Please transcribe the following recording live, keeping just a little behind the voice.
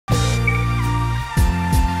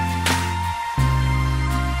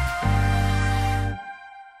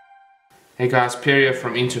Hey guys, Pierre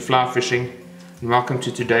from Into Fly Fishing, and welcome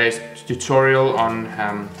to today's tutorial on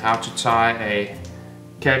how to tie a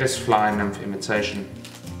caddisfly nymph imitation.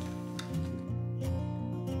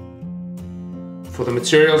 For the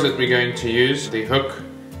materials that we're going to use, the hook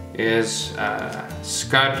is a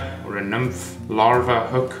scud or a nymph larva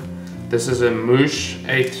hook. This is a Moosh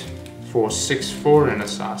 8464 in a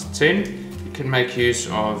size 10. You can make use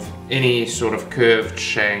of any sort of curved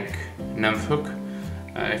shank nymph hook.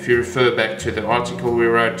 If you refer back to the article we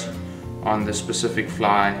wrote on the specific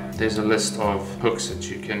fly, there's a list of hooks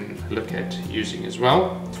that you can look at using as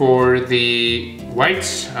well. For the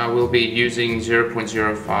weights, we'll be using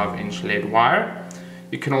 0.05 inch lead wire.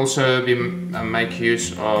 You can also make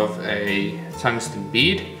use of a tungsten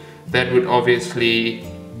bead. That would obviously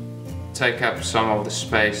take up some of the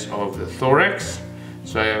space of the thorax.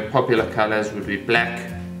 So popular colors would be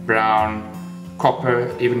black, brown,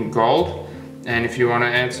 copper, even gold. And if you want to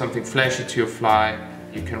add something flashy to your fly,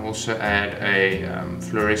 you can also add a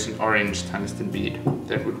fluorescent orange tungsten bead.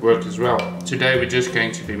 That would work as well. Today we're just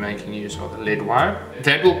going to be making use of the lead wire.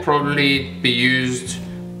 That will probably be used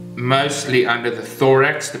mostly under the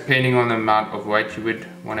thorax, depending on the amount of weight you would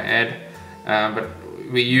want to add. But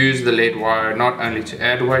we use the lead wire not only to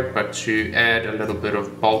add weight, but to add a little bit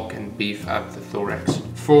of bulk and beef up the thorax.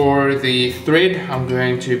 For the thread, I'm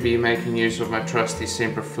going to be making use of my trusty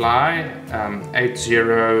Semperfly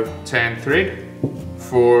 80 tan thread.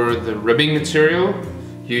 For the ribbing material,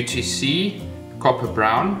 UTC copper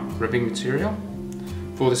brown ribbing material.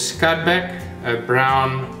 For the scud back, a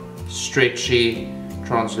brown stretchy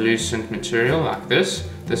translucent material like this.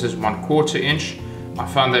 This is 1/4 inch. I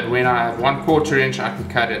found that when I have 1/4 inch, I can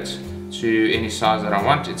cut it to any size that I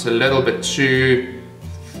want. It's a little bit too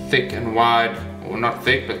thick and wide, or not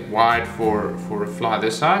thick, but wide for a fly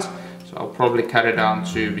this size. So I'll probably cut it down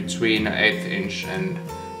to between 1/8 inch and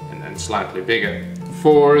slightly bigger.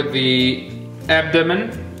 For the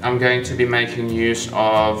abdomen, I'm going to be making use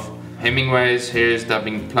of Hemingway's Hare's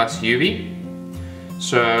Dubbing Plus UV.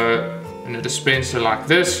 So in a dispenser like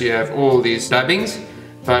this, you have all these dubbings,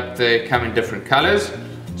 but they come in different colors.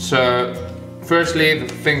 So firstly, the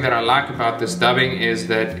thing that I like about this dubbing is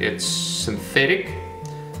that it's synthetic,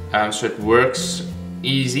 so it works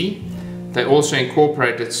easy. They also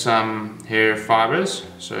incorporated some hair fibers,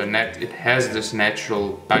 so it has this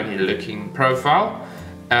natural buggy looking profile.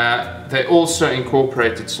 They also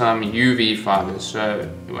incorporated some UV fibers, so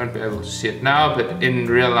you won't be able to see it now, but in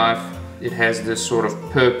real life it has this sort of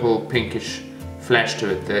purple pinkish flash to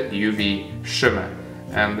it, that UV shimmer.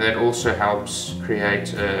 And that also helps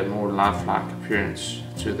create a more lifelike appearance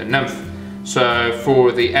to the nymph. So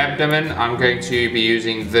for the abdomen, I'm going to be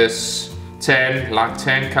using this light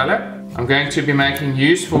tan color. I'm going to be making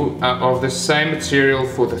use of the same material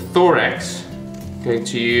for the thorax. I'm going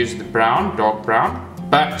to use the brown, dark brown,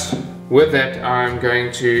 but with that I'm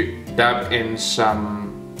going to dub in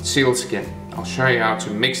some sealskin. I'll show you how to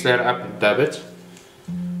mix that up and dub it.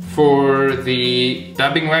 For the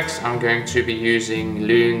dubbing wax, I'm going to be using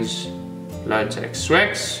Loon's Low-Tax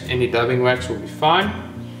wax. Any dubbing wax will be fine.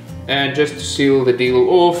 And just to seal the deal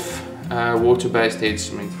off, water-based head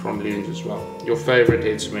cement from Loon's as well. Your favorite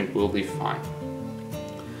head cement will be fine.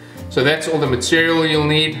 So that's all the material you'll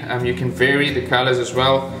need. You can vary the colors as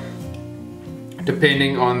well,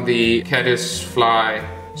 depending on the caddisfly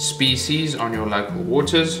species on your local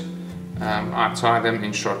waters. I tie them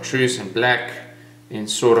in chartreuse and black, in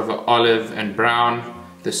sort of an olive and brown.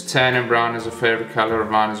 This tan and brown is a favorite color of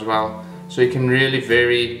mine as well. So you can really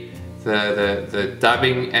vary the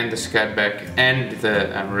dubbing and the scud back and the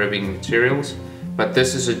ribbing materials. But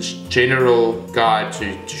this is a general guide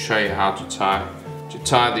to show you how to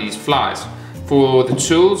tie these flies. For the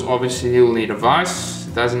tools, obviously you'll need a vise.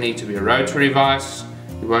 It doesn't need to be a rotary vise.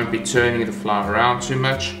 You won't be turning the fly around too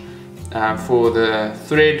much. For the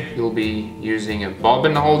thread, you'll be using a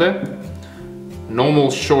bobbin holder, normal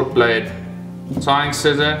short blade tying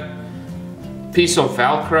scissor, piece of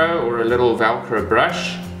Velcro or a little Velcro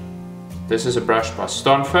brush. This is a brush by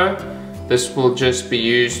Stonfo. This will just be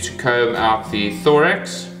used to comb out the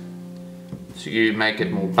thorax, so you make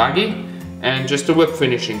it more buggy, and just a whip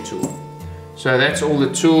finishing tool. So that's all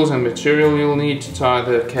the tools and material you'll need to tie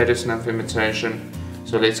the Caddis Nymph imitation.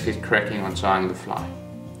 So let's get cracking on tying the fly.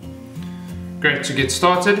 Great, to get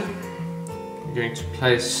started, we're going to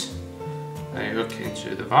place a hook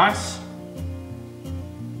into the vise.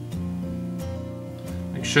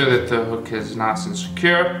 Make sure that the hook is nice and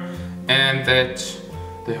secure and that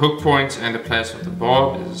the hook point and the place of the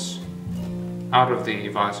barb is out of the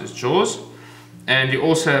vice's jaws. And you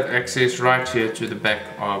also have access right here to the back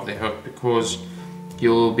of the hook, because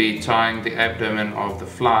you'll be tying the abdomen of the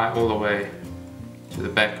fly all the way to the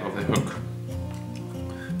back of the hook.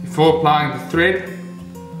 Before applying the thread,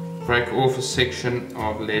 break off a section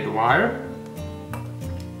of lead wire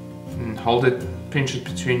and hold it, pinch it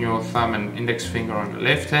between your thumb and index finger on the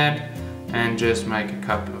left hand, and just make a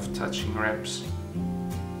couple of touching wraps.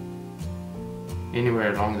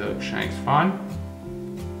 Anywhere along the hook shank's fine.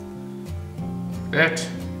 Like that.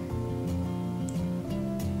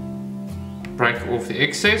 Break off the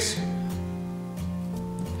excess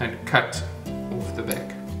and cut off the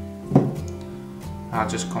back. I'll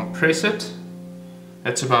just compress it.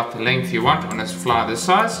 That's about the length you want on a fly this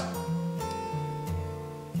size.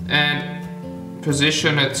 And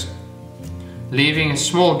position it, leaving a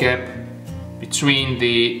small gap between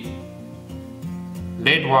the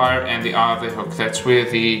lead wire and the eye of the hook. That's where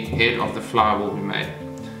the head of the fly will be made.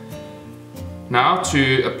 Now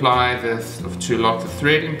to apply to lock the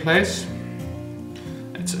thread in place.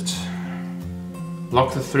 That's it.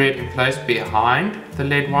 Lock the thread in place behind the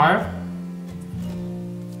lead wire.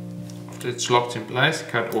 After it's locked in place,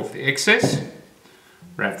 cut off the excess.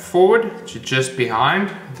 Wrap forward to just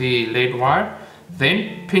behind the lead wire.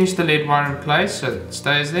 Then pinch the lead wire in place so it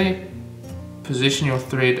stays there. Position your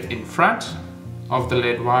thread in front of the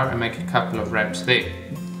lead wire and make a couple of wraps there.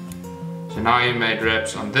 So now you made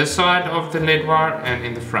wraps on this side of the lead wire and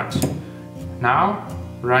in the front. Now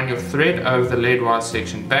run your thread over the lead wire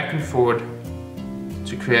section back and forward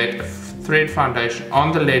to create a thread foundation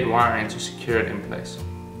on the lead wire and to secure it in place.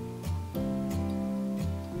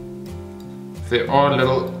 If there are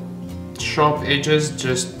little sharp edges,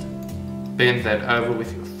 just bend that over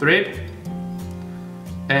with your thread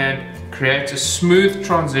and create a smooth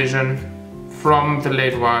transition from the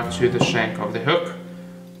lead wire to the shank of the hook.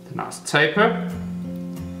 A nice taper,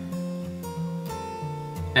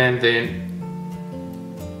 and then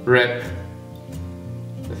wrap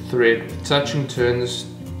the thread with touching turns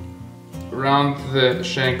around the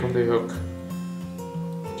shank of the hook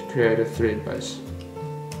to create a thread base.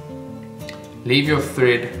 Leave your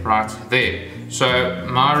thread right there. So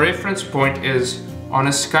my reference point is on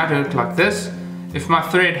a scud hook like this. If my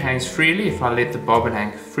thread hangs freely, if I let the bobbin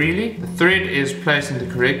hang freely, the thread is placed in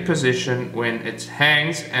the correct position when it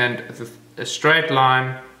hangs, and a straight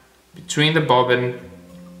line between the bobbin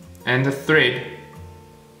and the thread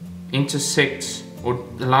intersects or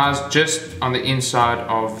lies just on the inside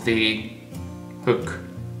of the hook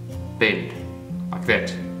bend, like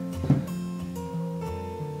that.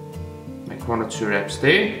 Make 1 or 2 wraps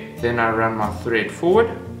there, then I run my thread forward.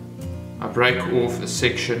 I break off a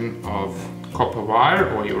section of copper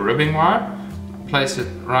wire or your ribbing wire, place it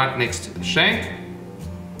right next to the shank,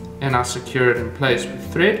 and I secure it in place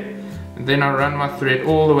with thread, and then I run my thread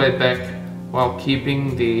all the way back while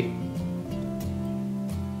keeping the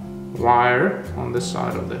wire on the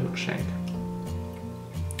side of the hook shank.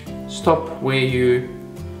 Stop where you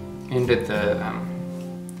ended the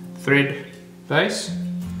thread base.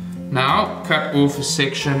 Now cut off a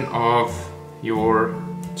section of your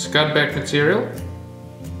scud back material.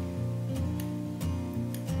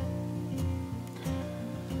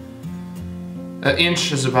 An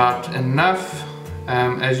inch is about enough,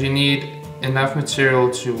 as you need enough material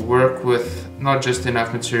to work with, not just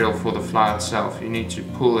enough material for the fly itself. You need to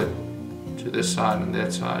pull it to this side and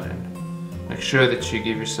that side and make sure that you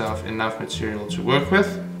give yourself enough material to work with.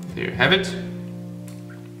 There you have it.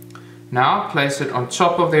 Now place it on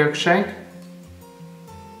top of the hook shank,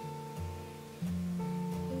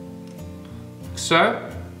 like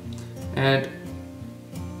so, and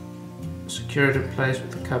secure it in place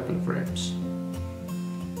with a couple of wraps.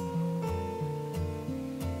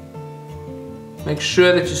 Make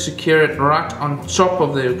sure that you secure it right on top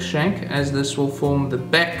of the hook shank, as this will form the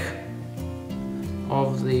back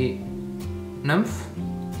of the nymph,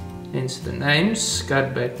 hence the name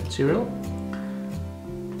scud back material.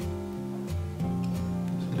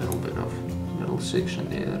 There's a little bit of little section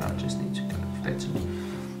there that I just need to kind of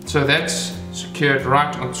flatten. So that's secured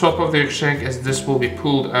right on top of the hook shank, as this will be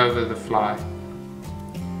pulled over the fly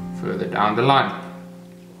further down the line.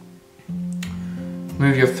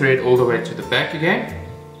 Move your thread all the way to the back again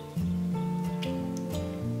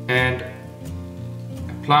and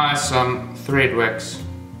apply some thread wax,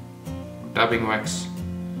 dubbing wax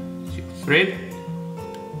to your thread.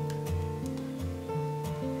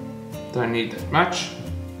 Don't need that much.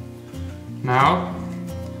 Now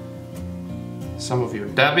some of your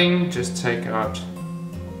dubbing, just take out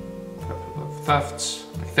a couple of tufts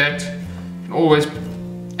like that. You can always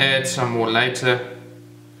add some more later.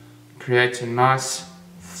 Create a nice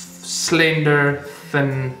slender,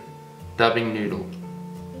 thin dubbing noodle.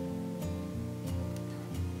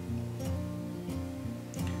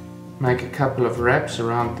 make a couple of wraps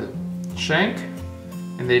around the shank,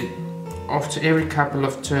 and then after every couple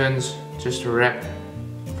of turns just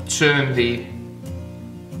turn the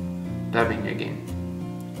dubbing again.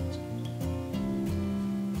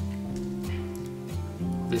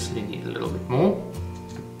 Obviously need a little bit more.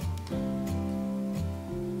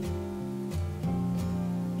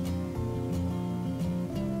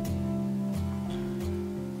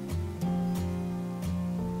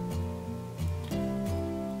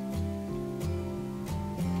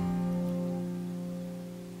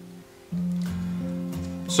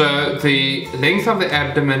 So the length of the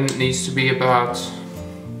abdomen needs to be about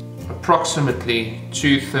approximately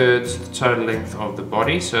 2/3 the total length of the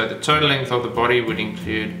body. So the total length of the body would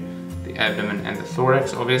include the abdomen and the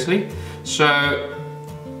thorax, obviously. So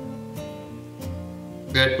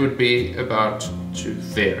that would be about to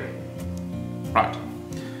there. Right.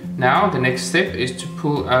 Now the next step is to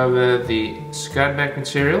pull over the scud back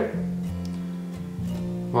material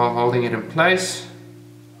while holding it in place,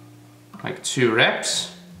 like 2 wraps.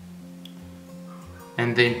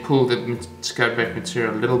 And then pull the scud back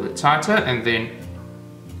material a little bit tighter, and then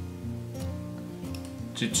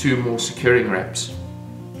do 2 more securing wraps.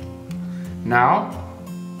 Now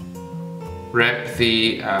wrap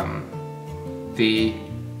the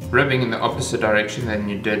ribbing in the opposite direction than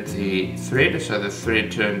you did the thread, so the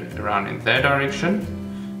thread turned around in that direction.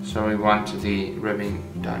 So we want the ribbing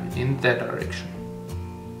done in that direction.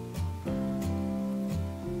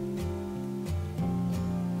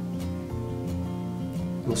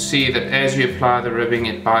 You'll see that as you apply the ribbing,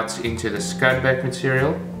 it bites into the scud back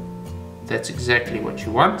material. That's exactly what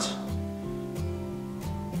you want.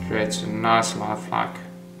 Creates a nice lifelike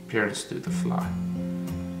appearance to the fly.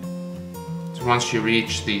 So once you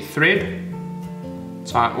reach the thread,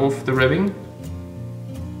 tie off the ribbing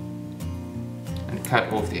and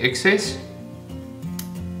cut off the excess.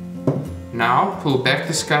 Now pull back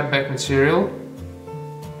the scud back material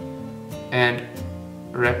and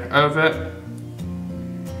wrap over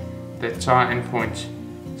that tie end point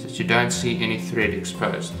so that you don't see any thread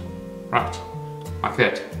exposed. Right, like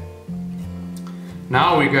that.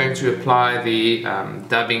 Now we're going to apply the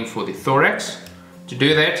dubbing for the thorax. To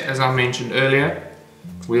do that, as I mentioned earlier,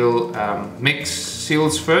 we'll mix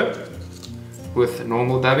seal's fur with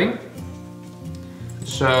normal dubbing.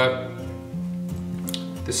 So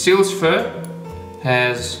the seal's fur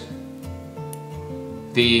has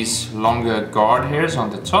these longer guard hairs on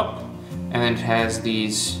the top, and it has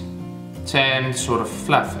these tan sort of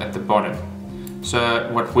fluff at the bottom. So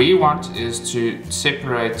what we want is to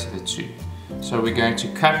separate the two. So we're going to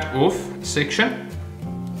cut off a section.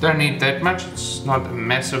 Don't need that much, it's not a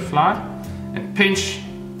massive fly. And pinch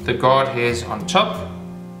the guard hairs on top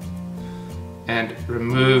and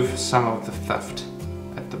remove some of the fluff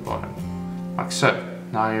at the bottom. Like so.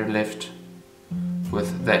 Now you're left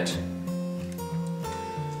with that.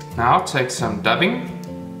 Now take some dubbing.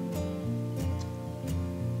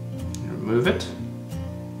 Remove it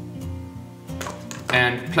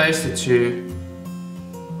and place the two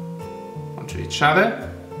onto each other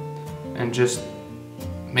and just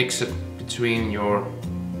mix it between your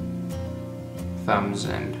thumbs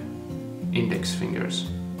and index fingers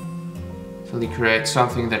till you create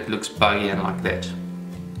something that looks buggy and like that.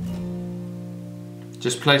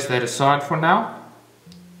 Just place that aside for now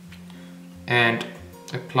and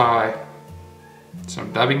apply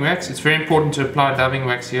some dubbing wax. It's very important to apply dubbing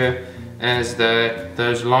wax here, as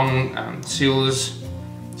those long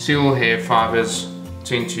seal hair fibers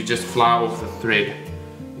tend to just fly off the thread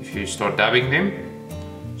if you start dubbing them.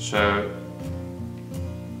 So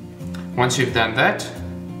once you've done that,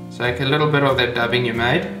 take a little bit of that dubbing you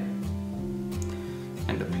made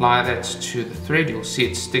and apply that to the thread. You'll see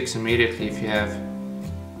it sticks immediately if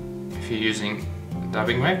you're using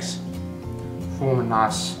dubbing wax. Form a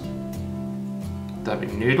nice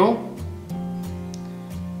dubbing noodle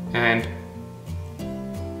and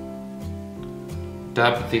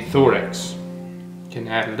dub the thorax. You can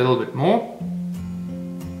add a little bit more.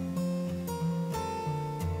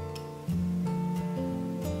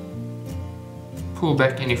 Pull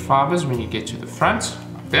back any fibers when you get to the front,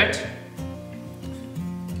 like that.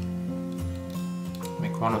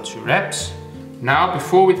 Make 1 or 2 wraps. Now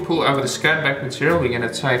before we pull over the scud back material, we're going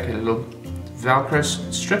to take a little Velcro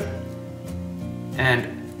strip and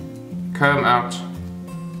comb out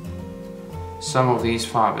some of these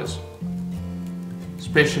fibers,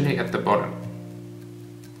 especially at the bottom.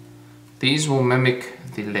 These will mimic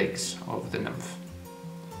the legs of the nymph.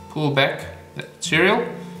 Pull back the material,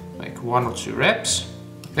 make 1 or 2 wraps,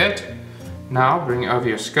 like that. Now bring over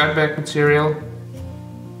your scud back material,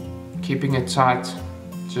 keeping it tight,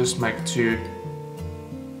 just make 2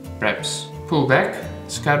 perhaps pull back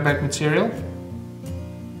scud back material.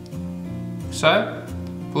 So,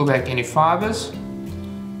 pull back any fibers,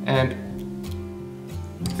 and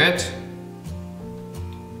that,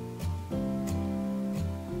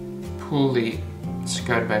 pull the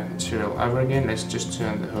scud back material over again. Let's just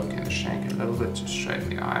turn the hook and the shank a little bit to straighten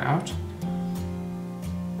the eye out.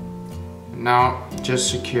 And now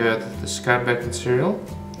just secure the scud back material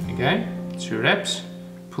again, 2 reps,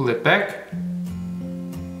 pull it back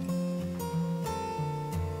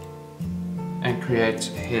and create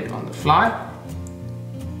a head on the fly.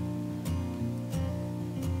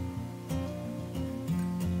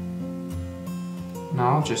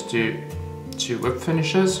 Now I'll just do 2 whip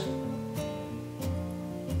finishes.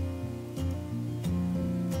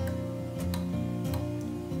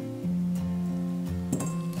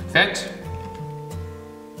 Like that.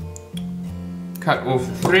 Cut off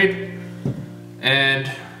the thread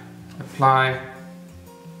and apply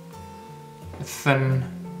a thin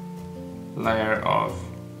layer of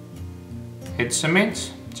head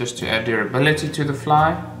cement just to add durability to the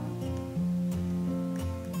fly.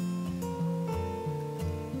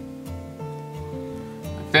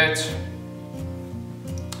 Like that.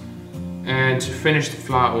 And to finish the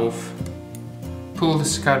fly off, pull the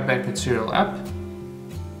scud back material up,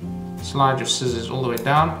 slide your scissors all the way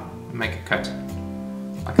down and make a cut.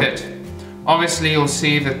 Like that. Obviously you'll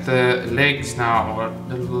see that the legs now are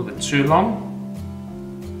a little bit too long.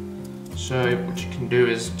 So what you can do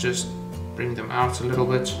is just bring them out a little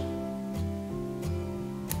bit.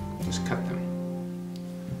 Just cut them.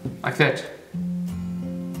 Like that.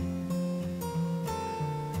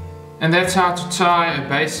 And that's how to tie a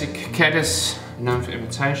basic Caddis Nymph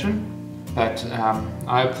imitation. But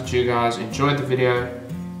I hope that you guys enjoyed the video,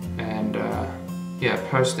 and yeah,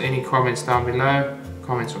 post any comments down below,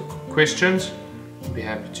 comments or questions. I'll be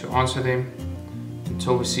happy to answer them.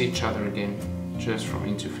 Until we see each other again, cheers from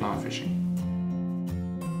Into Fly Fishing.